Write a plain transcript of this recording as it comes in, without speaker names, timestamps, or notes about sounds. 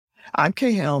I'm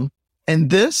Kay Helm, and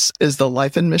this is the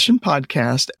Life and Mission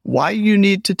Podcast, Why You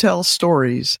Need to Tell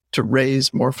Stories to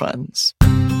Raise More Funds.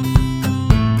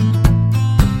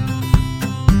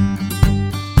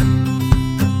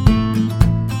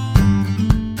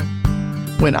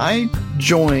 When I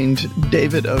joined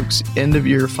David Oak's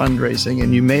end-of-year fundraising,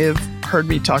 and you may have heard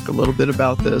me talk a little bit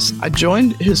about this, I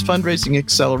joined his fundraising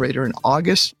accelerator in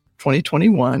August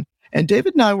 2021, and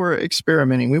David and I were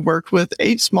experimenting. We worked with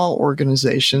 8 small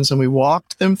organizations, and we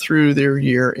walked them through their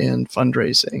year-end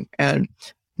fundraising. And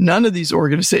none of these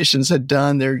organizations had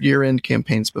done their year-end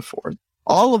campaigns before.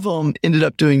 All of them ended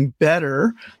up doing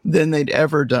better than they'd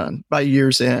ever done by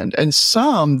year's end. And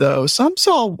some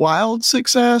saw wild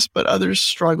success, but others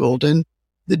struggled. And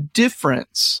the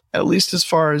difference, at least as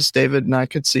far as David and I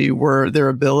could see, were their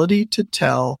ability to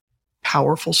tell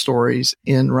powerful stories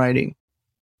in writing.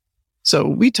 So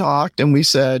we talked and we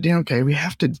said, okay, we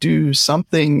have to do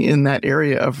something in that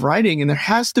area of writing, and there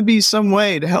has to be some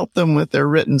way to help them with their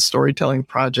written storytelling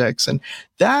projects. And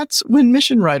that's when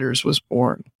Mission Writers was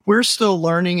born. We're still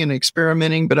learning and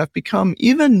experimenting, but I've become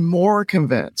even more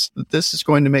convinced that this is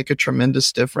going to make a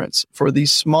tremendous difference for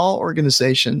these small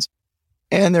organizations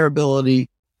and their ability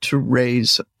to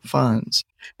raise funds.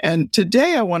 And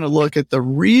today I want to look at the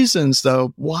reasons,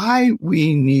 though, why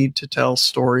we need to tell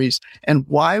stories and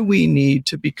why we need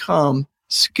to become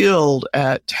skilled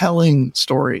at telling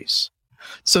stories.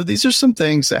 So these are some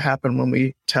things that happen when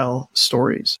we tell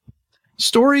stories.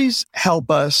 Stories help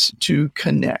us to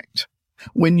connect.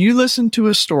 When you listen to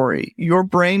a story, your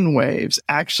brain waves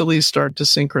actually start to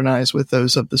synchronize with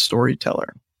those of the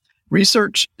storyteller.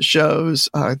 Research shows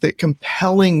that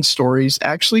compelling stories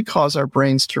actually cause our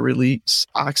brains to release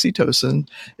oxytocin.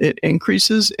 It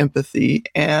increases empathy,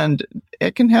 and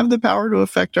it can have the power to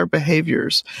affect our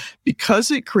behaviors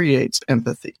because it creates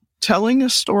empathy. Telling a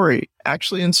story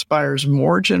actually inspires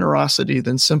more generosity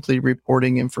than simply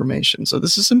reporting information. So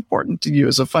this is important to you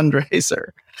as a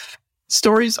fundraiser.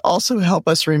 Stories also help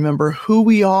us remember who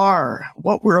we are,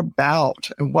 what we're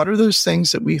about, and what are those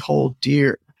things that we hold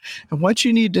dear. And what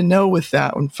you need to know with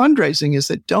that when fundraising is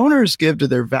that donors give to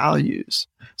their values.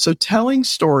 So telling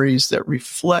stories that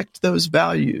reflect those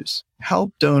values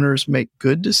help donors make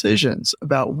good decisions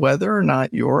about whether or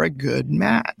not you're a good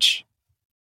match.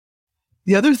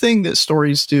 The other thing that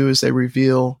stories do is they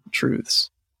reveal truths.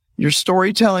 Your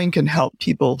storytelling can help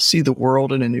people see the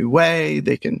world in a new way.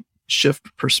 They can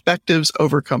shift perspectives,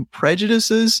 overcome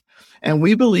prejudices, and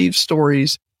we believe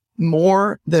stories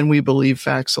more than we believe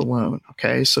facts alone.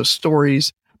 Okay, so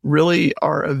stories really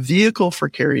are a vehicle for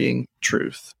carrying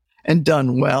truth. And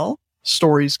done well,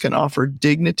 stories can offer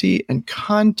dignity and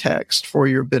context for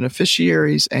your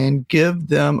beneficiaries and give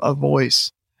them a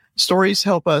voice. Stories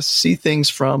help us see things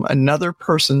from another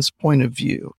person's point of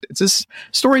view.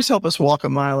 Stories help us walk a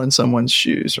mile in someone's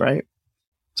shoes, right?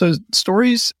 So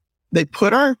stories, they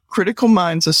put our critical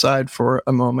minds aside for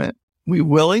a moment. We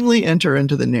willingly enter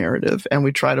into the narrative and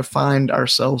we try to find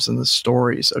ourselves in the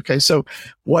stories. Okay, so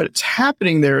what's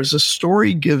happening there is a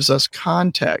story gives us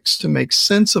context to make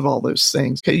sense of all those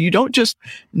things. Okay, you don't just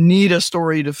need a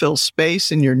story to fill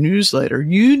space in your newsletter.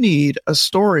 You need a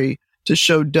story to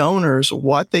show donors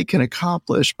what they can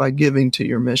accomplish by giving to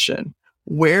your mission.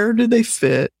 Where do they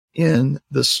fit in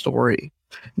the story?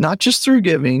 Not just through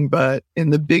giving, but in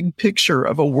the big picture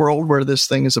of a world where this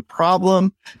thing is a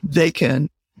problem. They can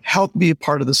help be a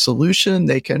part of the solution.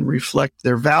 They can reflect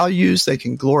their values. They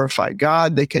can glorify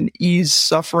God. They can ease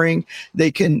suffering.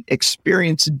 They can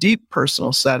experience deep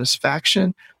personal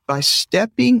satisfaction by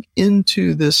stepping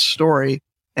into this story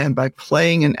and by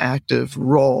playing an active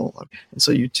role. And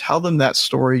so you tell them that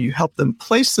story, you help them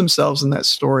place themselves in that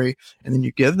story, and then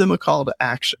you give them a call to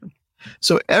action.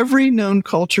 So every known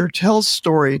culture tells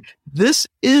story. This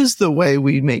is the way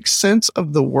we make sense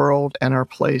of the world and our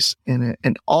place in it.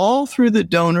 And all through the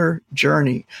donor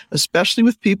journey, especially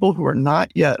with people who are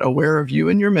not yet aware of you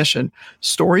and your mission,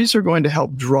 stories are going to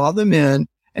help draw them in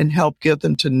and help get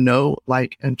them to know,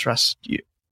 like, and trust you.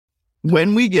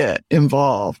 When we get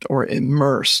involved or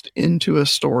immersed into a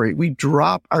story, we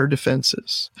drop our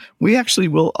defenses. We actually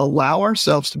will allow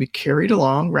ourselves to be carried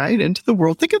along, right, into the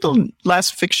world. Think of the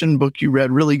last fiction book you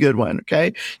read, really good one,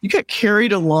 okay? You get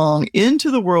carried along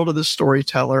into the world of the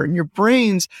storyteller, and your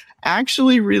brains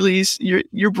actually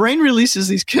your brain releases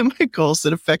these chemicals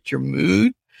that affect your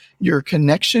mood, your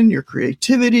connection, your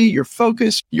creativity, your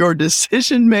focus, your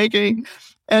decision making.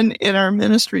 And in our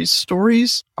ministries,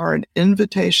 stories are an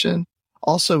invitation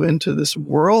also into this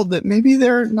world that maybe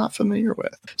they're not familiar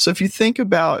with. So if you think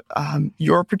about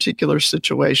your particular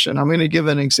situation, I'm going to give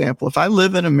an example. If I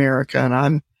live in America and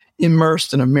I'm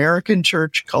immersed in American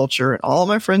church culture and all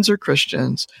my friends are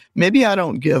Christians, maybe I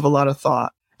don't give a lot of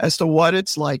thought as to what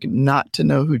it's like not to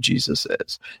know who Jesus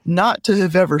is, not to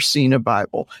have ever seen a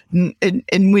Bible.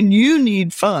 And when you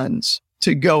need funds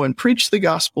to go and preach the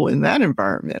gospel in that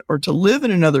environment, or to live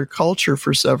in another culture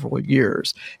for several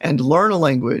years and learn a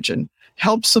language and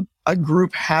helps a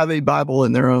group have a Bible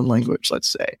in their own language, let's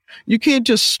say. You can't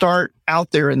just start out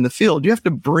there in the field. You have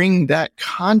to bring that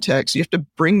context. You have to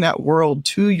bring that world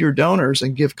to your donors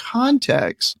and give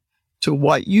context to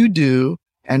what you do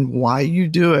and why you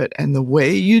do it. And the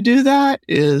way you do that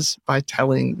is by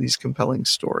telling these compelling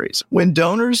stories. When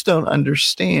donors don't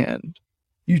understand,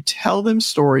 you tell them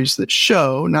stories that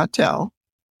show, not tell,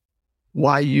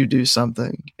 why you do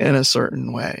something in a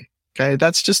certain way. Okay,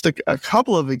 that's just a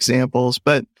couple of examples,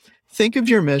 but think of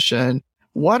your mission.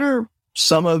 What are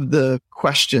some of the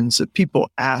questions that people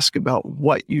ask about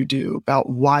what you do, about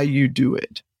why you do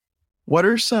it? What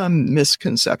are some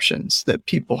misconceptions that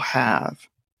people have?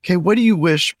 Okay, what do you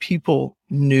wish people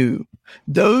knew?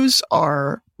 Those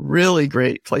are really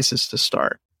great places to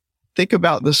start. Think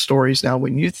about the stories now.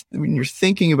 When you're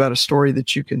thinking about a story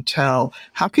that you can tell,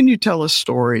 how can you tell a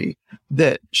story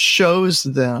that shows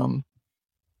them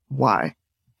why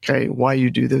you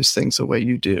do those things the way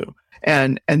you do?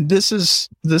 And this is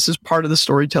part of the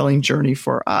storytelling journey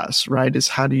for us, right? Is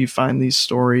how do you find these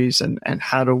stories and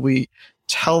how do we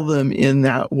tell them in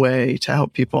that way to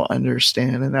help people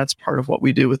understand? And that's part of what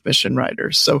we do with Mission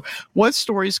Writers. So what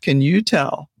stories can you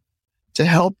tell to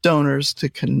help donors to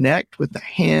connect with the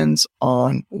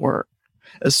hands-on work,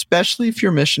 especially if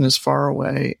your mission is far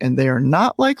away and they are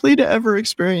not likely to ever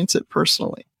experience it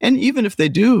personally? And even if they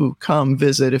do come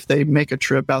visit, if they make a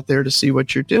trip out there to see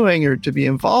what you're doing or to be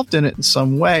involved in it in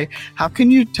some way, how can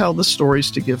you tell the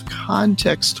stories to give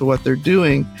context to what they're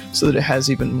doing so that it has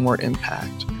even more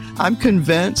impact? I'm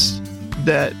convinced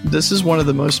that this is one of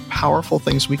the most powerful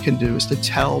things we can do, is to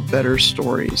tell better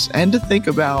stories and to think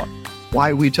about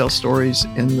why we tell stories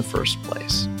in the first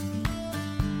place.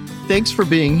 Thanks for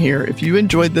being here. If you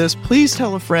enjoyed this, please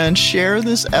tell a friend, share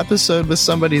this episode with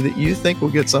somebody that you think will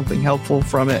get something helpful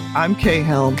from it. I'm Kay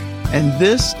Helm, and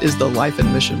this is the Life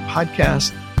and Mission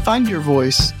Podcast. Find your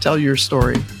voice, tell your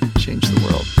story, change the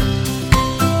world.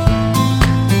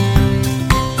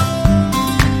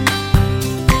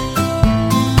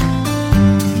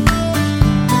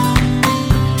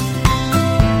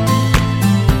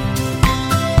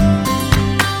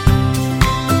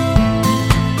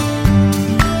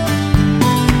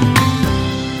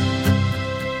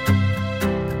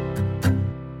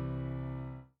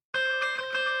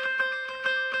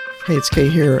 Hey, it's Kay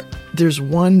here. There's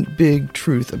one big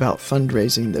truth about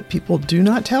fundraising that people do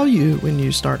not tell you when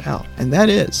you start out, and that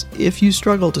is, if you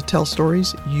struggle to tell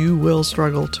stories, you will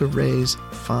struggle to raise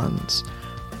funds.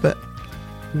 But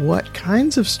what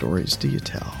kinds of stories do you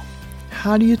tell?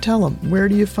 How do you tell them? Where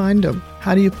do you find them?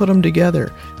 How do you put them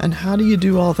together? And how do you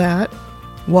do all that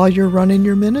while you're running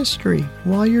your ministry,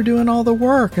 while you're doing all the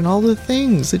work and all the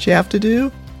things that you have to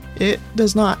do? It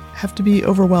does not have to be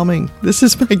overwhelming. This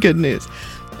is my good news.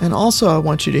 And also, I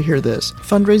want you to hear this.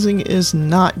 Fundraising is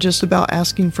not just about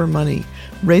asking for money.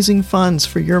 Raising funds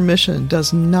for your mission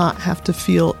does not have to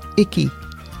feel icky.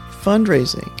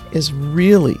 Fundraising is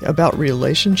really about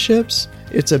relationships.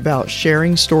 It's about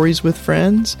sharing stories with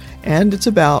friends. And it's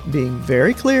about being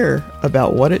very clear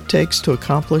about what it takes to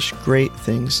accomplish great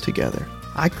things together.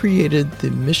 I created the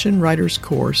Mission Writers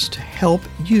course to help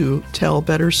you tell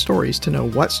better stories, to know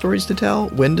what stories to tell,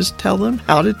 when to tell them,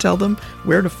 how to tell them,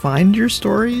 where to find your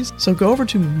stories. So go over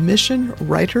to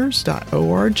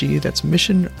missionwriters.org. That's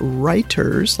Mission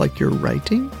Writers, like you're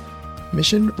writing.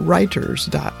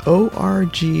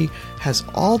 Missionwriters.org has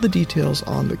all the details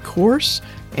on the course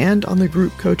and on the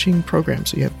group coaching program.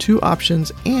 So you have two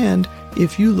options. And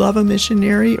if you love a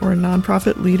missionary or a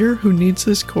nonprofit leader who needs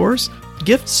this course,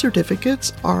 gift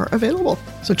certificates are available.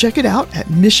 So check it out at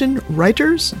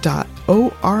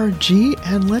missionwriters.org,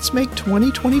 and let's make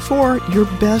 2024 your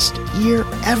best year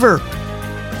ever.